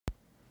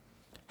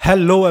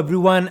Hello,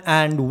 everyone,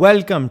 and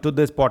welcome to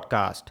this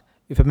podcast.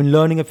 If you've been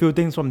learning a few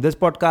things from this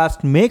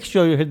podcast, make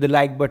sure you hit the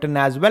like button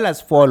as well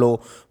as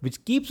follow,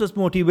 which keeps us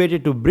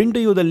motivated to bring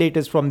to you the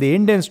latest from the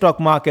Indian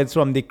stock markets,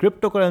 from the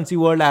cryptocurrency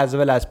world, as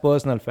well as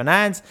personal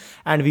finance.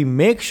 And we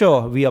make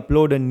sure we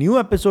upload a new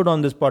episode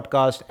on this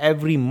podcast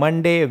every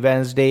Monday,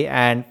 Wednesday,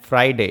 and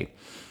Friday.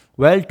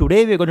 Well,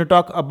 today we're going to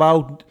talk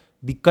about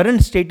the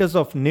current status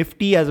of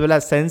Nifty as well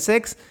as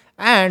Sensex,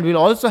 and we'll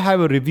also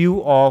have a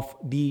review of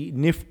the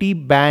Nifty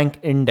Bank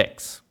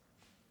Index.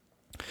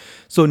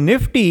 So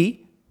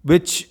Nifty,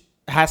 which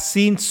has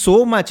seen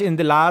so much in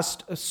the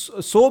last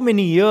so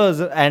many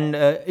years, and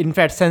in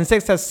fact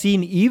Sensex has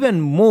seen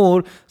even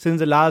more since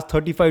the last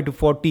 35 to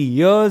 40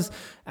 years.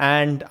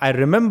 And I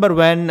remember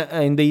when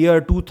in the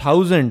year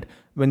 2000,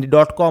 when the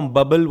dot-com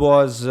bubble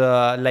was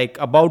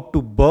about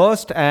to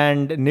burst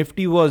and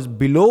Nifty was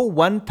below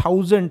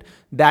 1000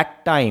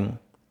 that time.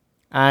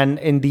 And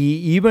in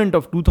the event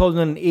of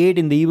 2008,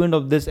 in the event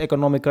of this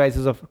economic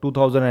crisis of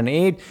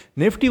 2008,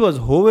 Nifty was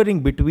hovering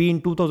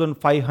between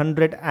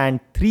 2,500 and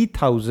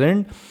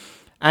 3,000.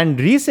 And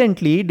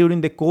recently,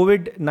 during the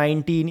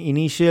COVID-19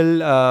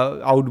 initial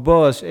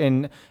outburst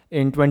in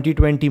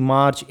 2020,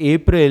 March,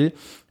 April,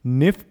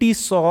 Nifty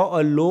saw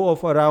a low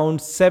of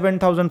around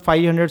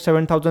 7,500,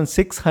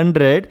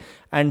 7,600.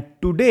 And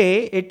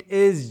today, it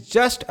is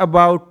just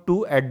about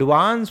to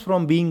advance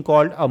from being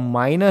called a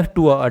minor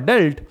to an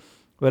adult.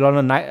 Well,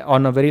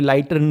 on a very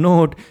lighter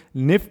note,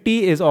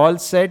 Nifty is all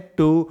set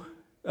to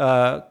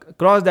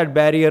cross that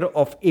barrier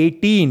of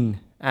 18,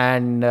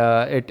 and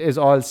it is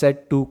all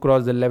set to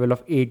cross the level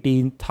of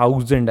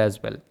 18,000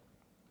 as well.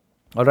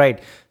 All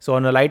right. So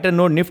on a lighter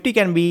note, Nifty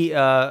can be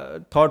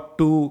thought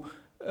to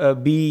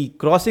be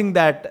crossing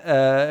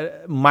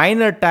that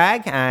minor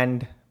tag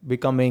and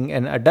becoming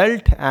an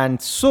adult,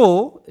 and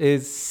so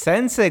is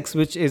Sensex,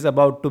 which has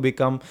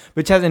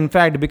in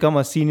fact become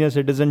a senior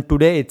citizen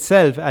today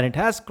itself, and it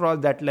has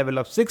crossed that level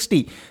of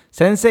 60.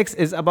 Sensex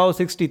is above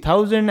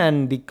 60,000,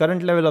 and the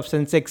current level of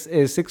Sensex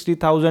is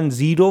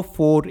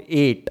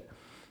 60,048.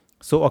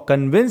 So a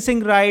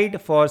convincing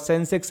ride for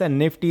Sensex and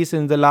Nifty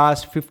since the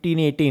last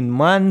 15-18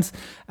 months,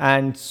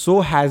 and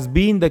so has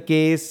been the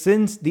case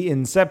since the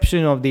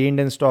inception of the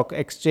Indian stock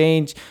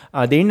exchange,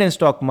 the Indian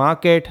stock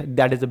market,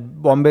 that is the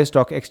Bombay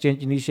Stock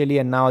Exchange initially,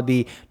 and now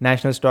the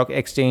National Stock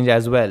Exchange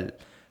as well.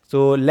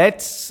 So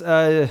let's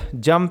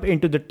jump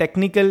into the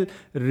technical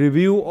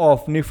review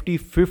of Nifty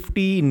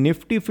 50.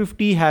 Nifty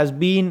 50 has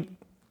been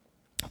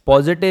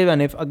positive,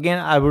 and if again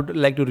I would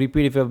like to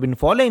repeat, if you have been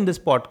following this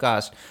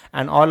podcast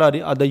and all our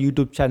other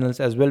YouTube channels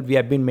as well, we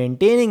have been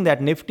maintaining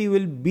that Nifty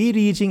will be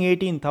reaching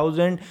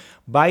 18,000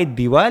 by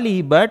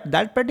Diwali, but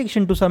that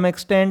prediction to some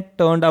extent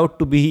turned out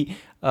to be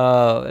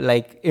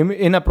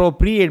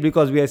inappropriate,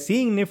 because we are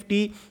seeing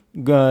Nifty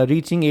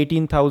reaching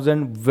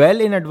 18,000 well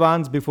in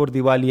advance before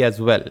Diwali as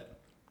well.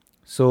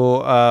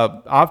 So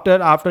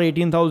after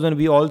 18,000,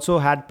 we also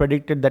had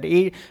predicted that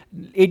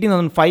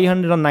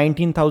 18,500 or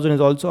 19,000 is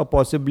also a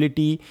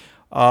possibility.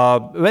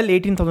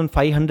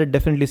 18,500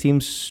 definitely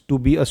seems to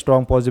be a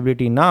strong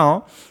possibility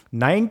now.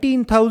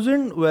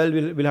 19,000, well,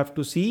 we'll have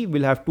to see.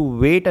 We'll have to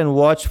wait and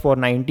watch for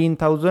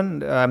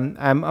 19,000.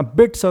 I'm a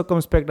bit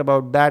circumspect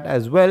about that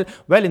as well.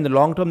 Well, in the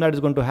long term, that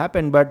is going to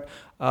happen, but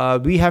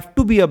we have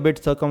to be a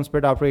bit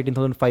circumspect after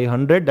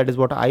 18,500. That is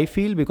what I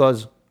feel,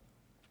 because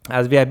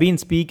as we have been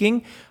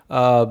speaking,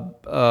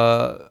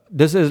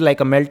 this is like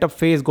a melt-up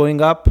phase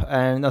going up,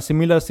 and a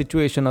similar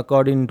situation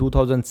occurred in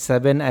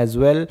 2007 as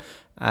well,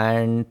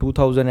 and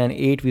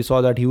 2008 we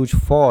saw that huge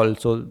fall.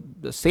 So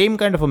the same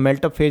kind of a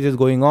melt-up phase is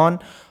going on.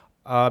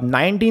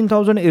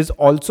 19,000 is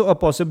also a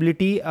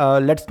possibility.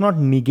 Let's not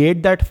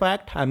negate that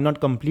fact. I'm not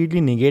completely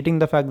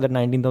negating the fact that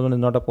 19,000 is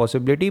not a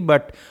possibility,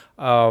 but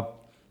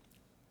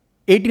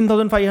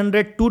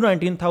 18,500 to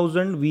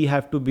 19,000, we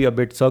have to be a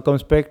bit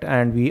circumspect,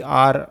 and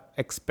I am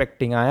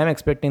expecting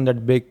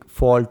that big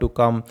fall to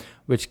come,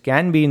 which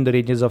can be in the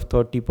ranges of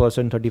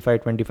 30%,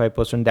 35,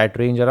 25%, that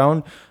range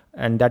around.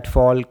 And that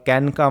fall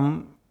can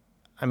come,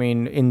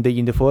 in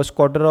the first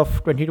quarter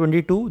of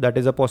 2022, that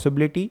is a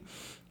possibility.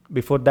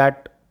 Before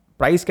that,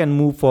 price can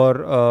move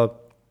for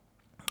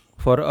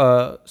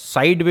a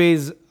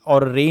sideways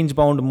or a range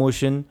bound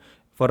motion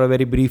for a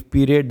very brief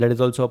period. That is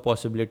also a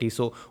possibility.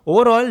 So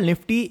overall,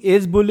 Nifty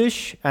is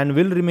bullish and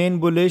will remain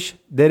bullish.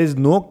 There is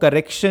no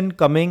correction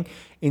coming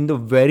in the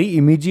very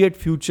immediate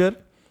future.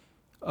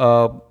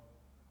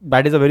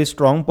 That is a very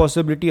strong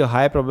possibility, a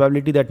high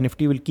probability that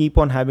Nifty will keep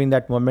on having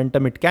that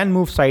momentum. It can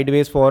move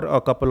sideways for a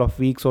couple of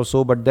weeks or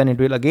so, but then it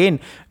will again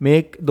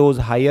make those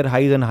higher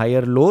highs and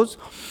higher lows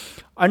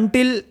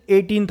until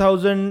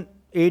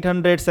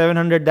 18,800,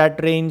 700, that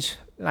range.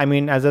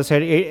 As I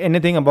said,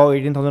 anything above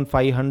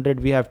 18,500,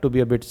 we have to be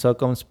a bit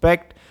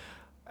circumspect.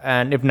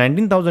 And if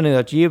 19,000 is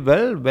achieved,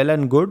 well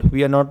and good.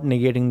 We are not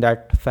negating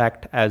that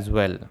fact as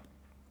well.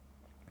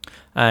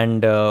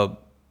 And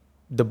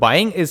the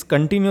buying is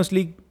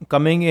continuously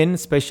coming in,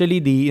 especially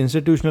the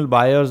institutional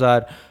buyers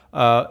are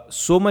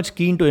so much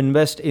keen to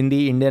invest in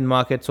the Indian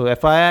market. So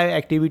FII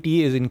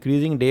activity is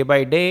increasing day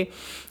by day.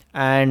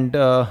 And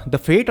the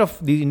fate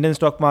of the Indian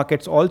stock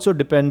markets also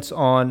depends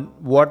on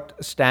what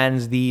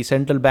stands the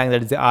central bank,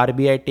 that is the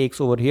RBI,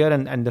 takes over here,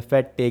 and the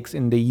Fed takes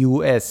in the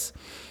US.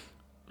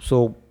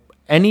 So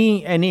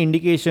any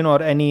indication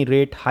or any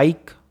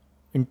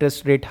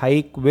interest rate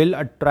hike will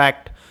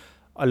attract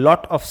a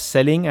lot of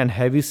selling and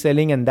heavy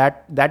selling, and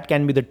that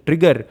can be the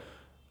trigger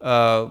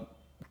uh,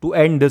 to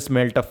end this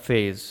melt up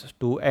phase,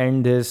 to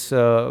end this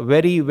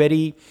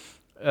very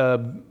uh,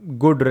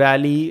 good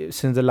rally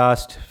since the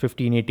last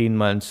 15-18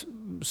 months,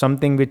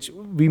 something which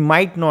we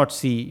might not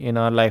see in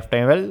our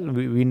lifetime. Well,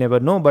 we never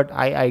know, but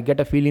I get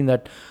a feeling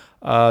that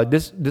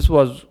this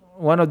was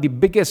one of the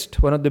biggest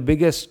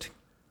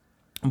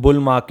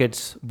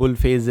bull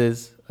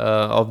phases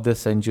of this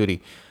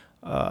century.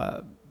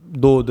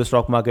 Though the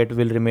stock market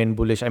will remain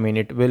bullish, I mean,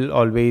 it will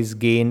always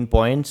gain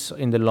points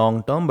in the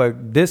long term,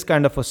 but this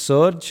kind of a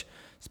surge,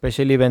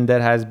 especially when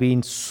there has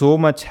been so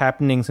much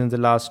happening since the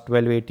last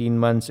 12-18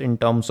 months in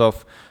terms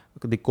of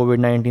the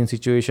COVID-19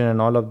 situation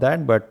and all of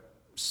that, but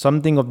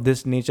something of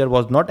this nature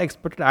was not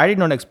expected. I did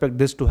not expect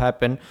this to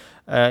happen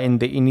in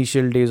the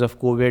initial days of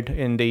COVID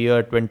in the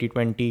year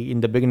 2020, in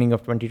the beginning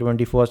of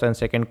 2020, first and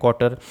second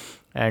quarter.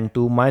 And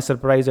to my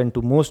surprise, and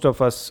to most of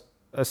us,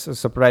 a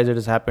surprise, it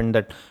has happened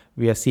that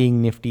we are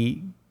seeing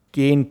Nifty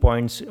gain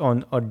points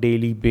on a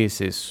daily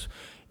basis.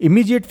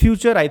 Immediate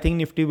future, I think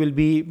Nifty will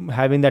be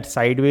having that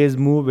sideways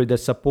move with the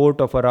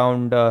support of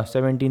around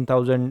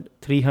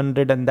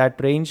 17,300 and that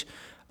range.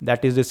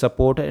 That is the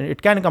support, and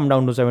it can come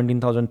down to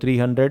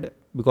 17,300,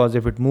 because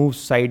if it moves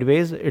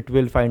sideways, it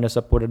will find a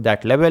support at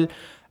that level.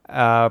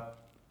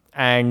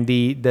 And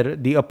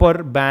the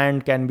upper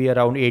band can be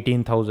around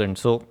 18,000.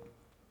 So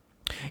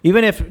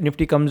even if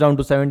Nifty comes down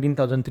to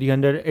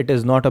 17,300, it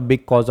is not a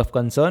big cause of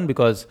concern,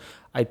 because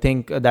I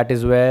think that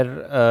is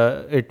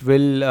where it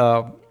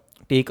will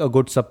take a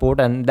good support,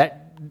 and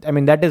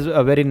that is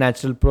a very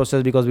natural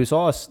process, because we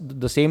saw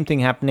the same thing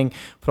happening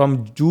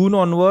from June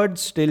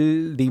onwards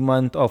till the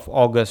month of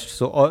August.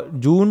 So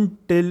June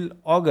till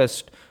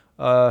August,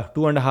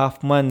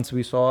 2.5 months,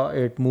 we saw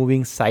it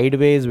moving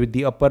sideways with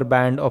the upper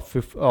band of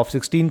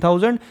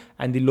 16,000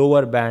 and the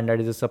lower band, that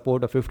is a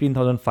support of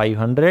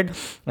 15,500.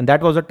 And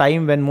that was a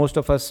time when most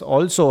of us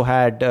also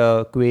had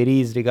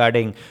queries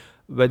regarding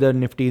whether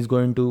Nifty is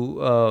going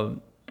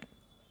to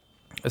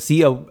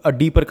see a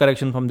deeper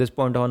correction from this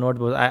point onward.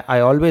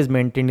 I always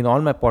maintained in all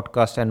my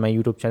podcasts and my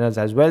YouTube channels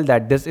as well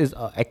that this is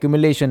an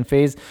accumulation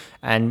phase,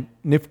 and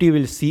Nifty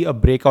will see a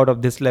breakout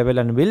of this level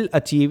and will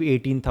achieve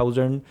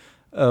 18,000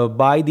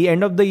 by the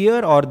end of the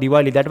year or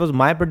Diwali. That was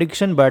my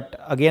prediction. But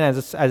again,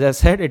 as I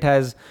said,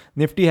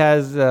 Nifty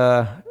has,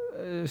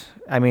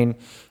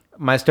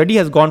 my study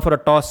has gone for a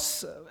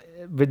toss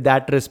with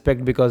that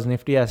respect, because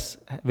Nifty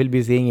will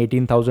be seeing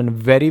 18,000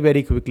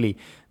 very quickly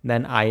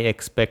than I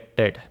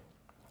expected.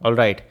 All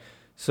right.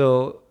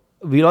 So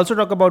we'll also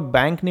talk about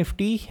Bank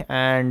Nifty,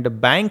 and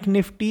Bank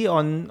Nifty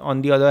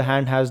on the other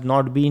hand has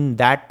not been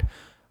that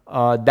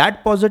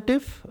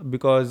positive,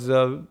 because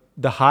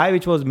the high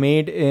which was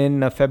made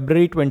in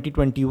February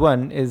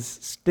 2021 is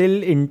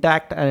still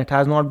intact and it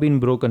has not been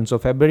broken. So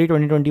February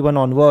 2021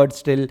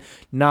 onwards till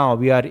now,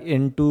 we are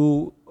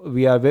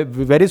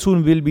very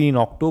soon will be in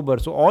October.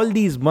 So all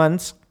these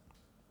months,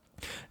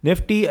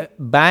 Nifty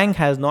Bank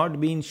has not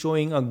been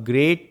showing a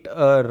great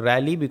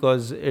rally,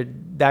 because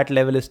that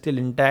level is still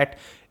intact.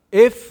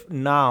 If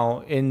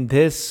now in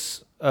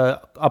this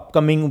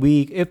upcoming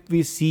week, if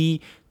we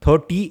see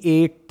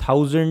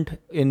 38,000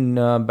 in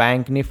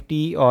Bank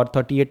Nifty or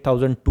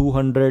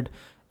 38,200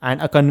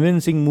 and a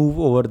convincing move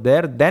over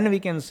there, then we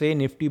can say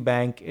Nifty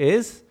Bank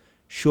is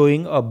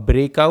showing a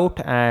breakout.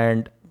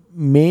 And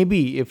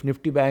maybe if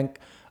Nifty Bank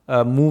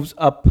moves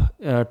up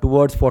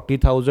towards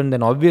 40,000,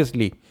 then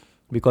obviously,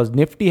 because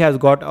Nifty has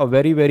got a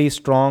very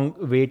strong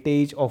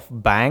weightage of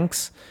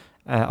banks,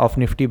 of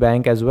Nifty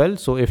Bank as well.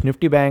 So if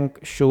Nifty Bank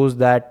shows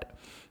that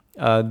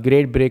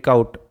great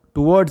breakout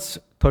towards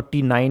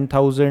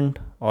 39,000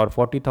 or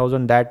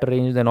 40,000, that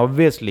range, then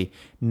obviously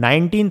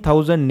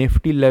 19,000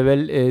 Nifty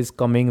level is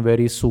coming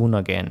very soon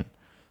again.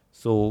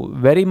 So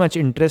very much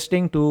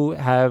interesting to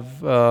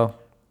have a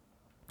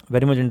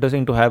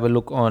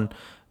look on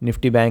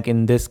Nifty Bank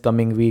in this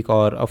coming week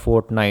or a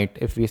fortnight.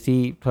 If we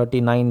see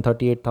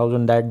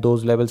 38,000,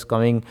 those levels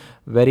coming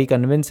very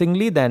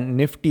convincingly, then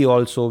Nifty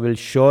also will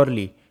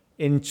surely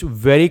inch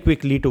very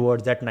quickly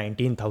towards that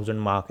 19,000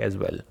 mark as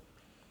well.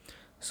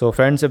 So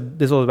friends, if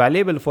this was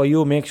valuable for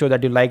you, make sure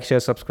that you like, share,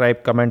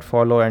 subscribe, comment,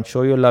 follow, and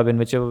show your love in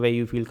whichever way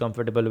you feel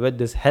comfortable with.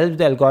 This helps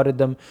the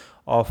algorithm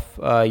of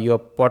your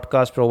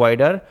podcast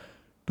provider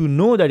to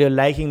know that you're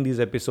liking these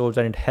episodes,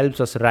 and it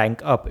helps us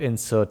rank up in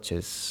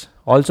searches.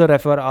 Also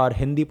refer our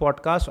Hindi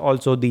podcast,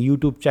 also the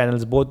YouTube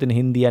channels, both in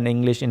Hindi and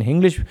English. In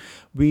English,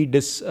 we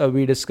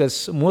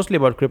discuss mostly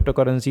about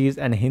cryptocurrencies,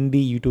 and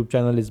Hindi YouTube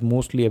channel is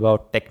mostly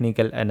about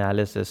technical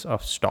analysis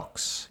of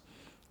stocks.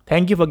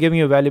 Thank you for giving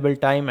your valuable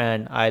time,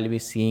 and I'll be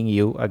seeing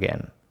you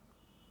again.